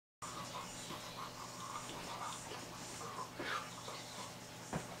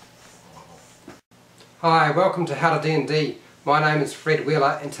Hi, welcome to HowtoDandD. My name is Fred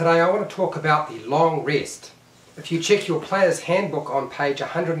Wheeler and today I want to talk about the long rest. If you check your player's handbook on page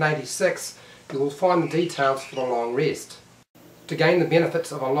 186, you will find the details for the long rest. To gain the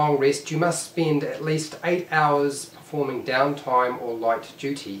benefits of a long rest, you must spend at least 8 hours performing downtime or light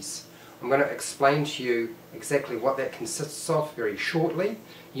duties. I'm going to explain to you exactly what that consists of very shortly.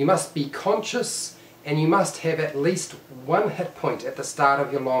 You must be conscious and you must have at least one hit point at the start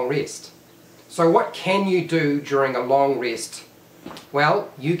of your long rest. So what can you do during a long rest?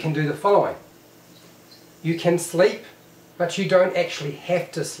 Well, you can do the following. You can sleep, but you don't actually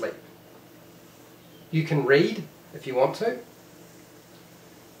have to sleep. You can read if you want to.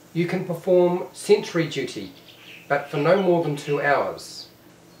 You can perform sentry duty, but for no more than 2 hours.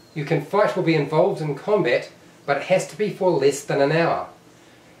 You can fight or be involved in combat, but it has to be for less than an hour.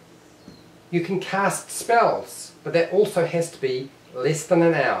 You can cast spells, but that also has to be less than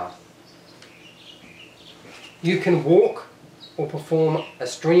an hour. You can walk or perform a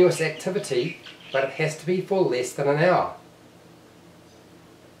strenuous activity, but it has to be for less than an hour.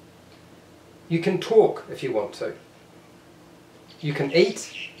 You can talk if you want to. You can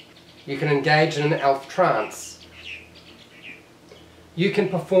eat. You can engage in an elf trance. You can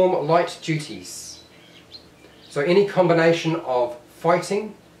perform light duties. So any combination of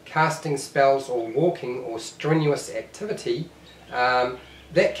fighting, casting spells or walking or strenuous activity,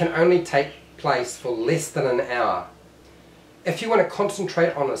 that can only take place for less than an hour. If you want to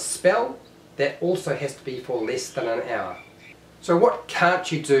concentrate on a spell, that also has to be for less than an hour. So what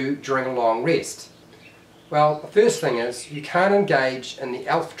can't you do during a long rest? Well, the first thing is you can't engage in the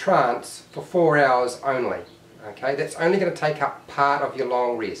elf trance for 4 hours only. Okay, that's only going to take up part of your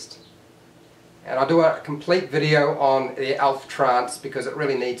long rest. And I'll do a complete video on the elf trance because it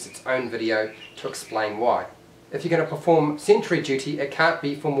really needs its own video to explain why. If you're going to perform sentry duty, it can't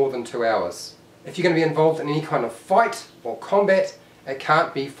be for more than 2 hours. If you're going to be involved in any kind of fight or combat, it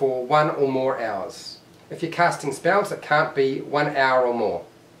can't be for 1 or more hours. If you're casting spells, it can't be 1 hour or more.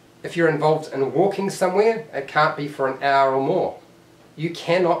 If you're involved in walking somewhere, it can't be for an hour or more. You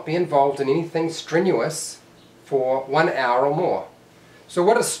cannot be involved in anything strenuous for 1 hour or more. So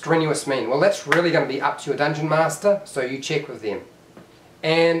what does strenuous mean? Well, that's really going to be up to your dungeon master, so you check with them.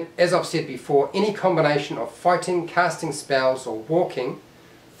 And as I've said before, any combination of fighting, casting spells or walking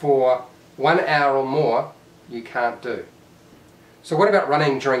for 1 hour or more, you can't do. So what about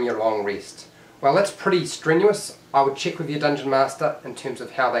running during your long rest? Well, that's pretty strenuous. I would check with your dungeon master in terms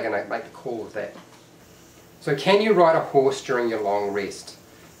of how they're going to make the call with that. So can you ride a horse during your long rest?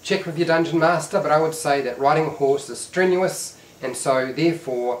 Check with your dungeon master, but I would say that riding a horse is strenuous, and so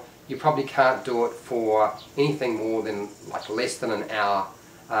therefore you probably can't do it for anything more than less than an hour.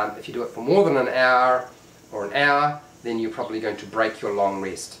 If you do it for more than an hour or an hour, then you're probably going to break your long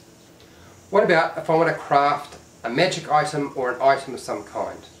rest. What about if I want to craft a magic item or an item of some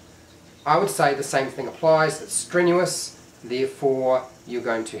kind? I would say the same thing applies. It's strenuous, therefore you're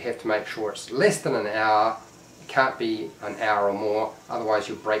going to have to make sure it's less than an hour. It can't be an hour or more, otherwise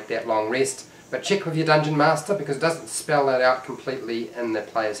you'll break that long rest. But check with your dungeon master because it doesn't spell that out completely in the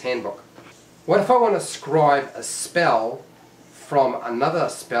player's handbook. What if I want to scribe a spell from another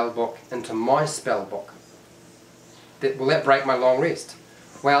spell book into my spell book? Will that break my long rest?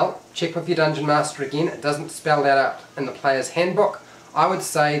 Well, check with your dungeon master again. It doesn't spell that out in the player's handbook. I would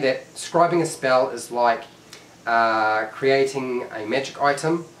say that scribing a spell is like creating a magic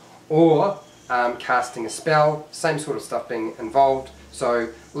item or casting a spell, same sort of stuff being involved. So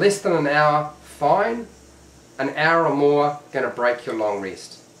less than an hour, fine. An hour or more, going to break your long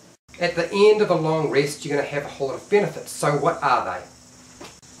rest. At the end of a long rest, you're going to have a whole lot of benefits. So what are they?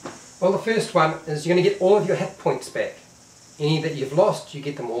 Well, the first one is you're going to get all of your hit points back. Any that you've lost, you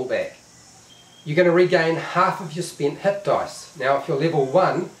get them all back. You're going to regain half of your spent hit dice. Now if you're level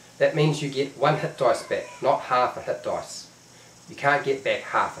 1, that means you get 1 hit dice back, not half a hit dice. You can't get back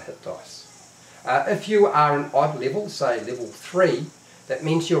half a hit dice. If you are an odd level, say level 3, that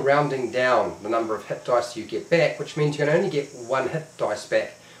means you're rounding down the number of hit dice you get back, which means you can only get 1 hit dice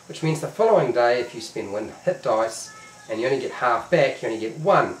back, which means the following day if you spend 1 hit dice and you only get half back, you only get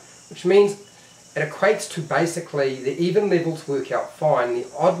 1, which means it equates to basically the even levels work out fine, the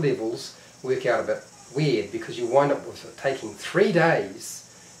odd levels work out a bit weird because you wind up with it taking 3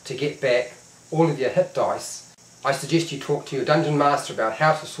 days to get back all of your hit dice. I suggest you talk to your dungeon master about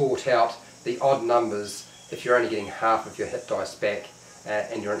how to sort out the odd numbers if you're only getting half of your hit dice back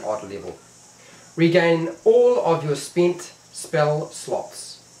and you're an odd level. Regain all of your spent spell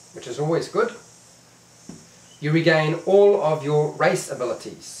slots, which is always good. You regain all of your race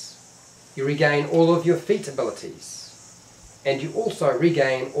abilities. You regain all of your feat abilities. and you also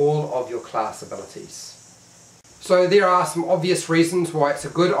regain all of your class abilities. So there are some obvious reasons why it's a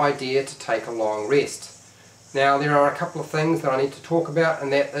good idea to take a long rest. Now there are a couple of things that I need to talk about,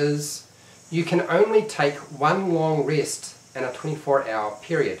 and that is you can only take one long rest in a 24-hour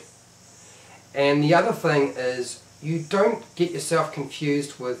period. And the other thing is you don't get yourself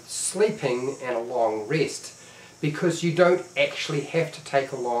confused with sleeping and a long rest, because you don't actually have to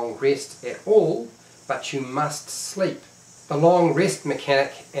take a long rest at all, but you must sleep. The long rest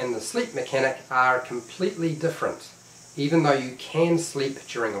mechanic and the sleep mechanic are completely different. Even though you can sleep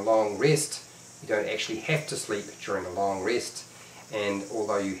during a long rest, you don't actually have to sleep during a long rest. And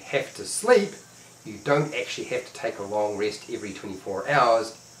although you have to sleep, you don't actually have to take a long rest every 24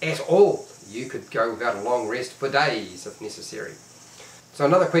 hours at all. You could go without a long rest for days if necessary. So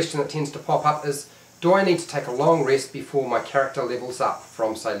another question that tends to pop up is, do I need to take a long rest before my character levels up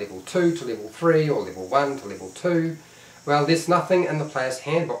from, say, level 2 to level 3 or level 1 to level 2? Well, there's nothing in the player's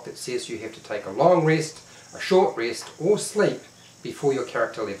handbook that says you have to take a long rest, a short rest, or sleep before your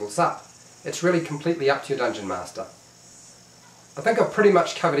character levels up. It's really completely up to your Dungeon Master. I think I've pretty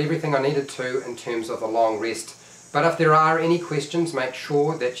much covered everything I needed to in terms of the long rest, but if there are any questions, make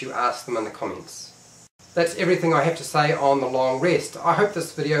sure that you ask them in the comments. That's everything I have to say on the long rest. I hope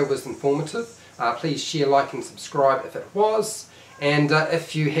this video was informative. Please share, like and subscribe if it was. And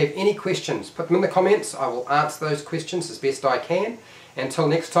if you have any questions, put them in the comments. I will answer those questions as best I can. Until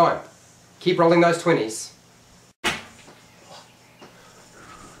next time, keep rolling those 20s.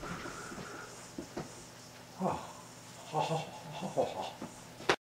 Oh.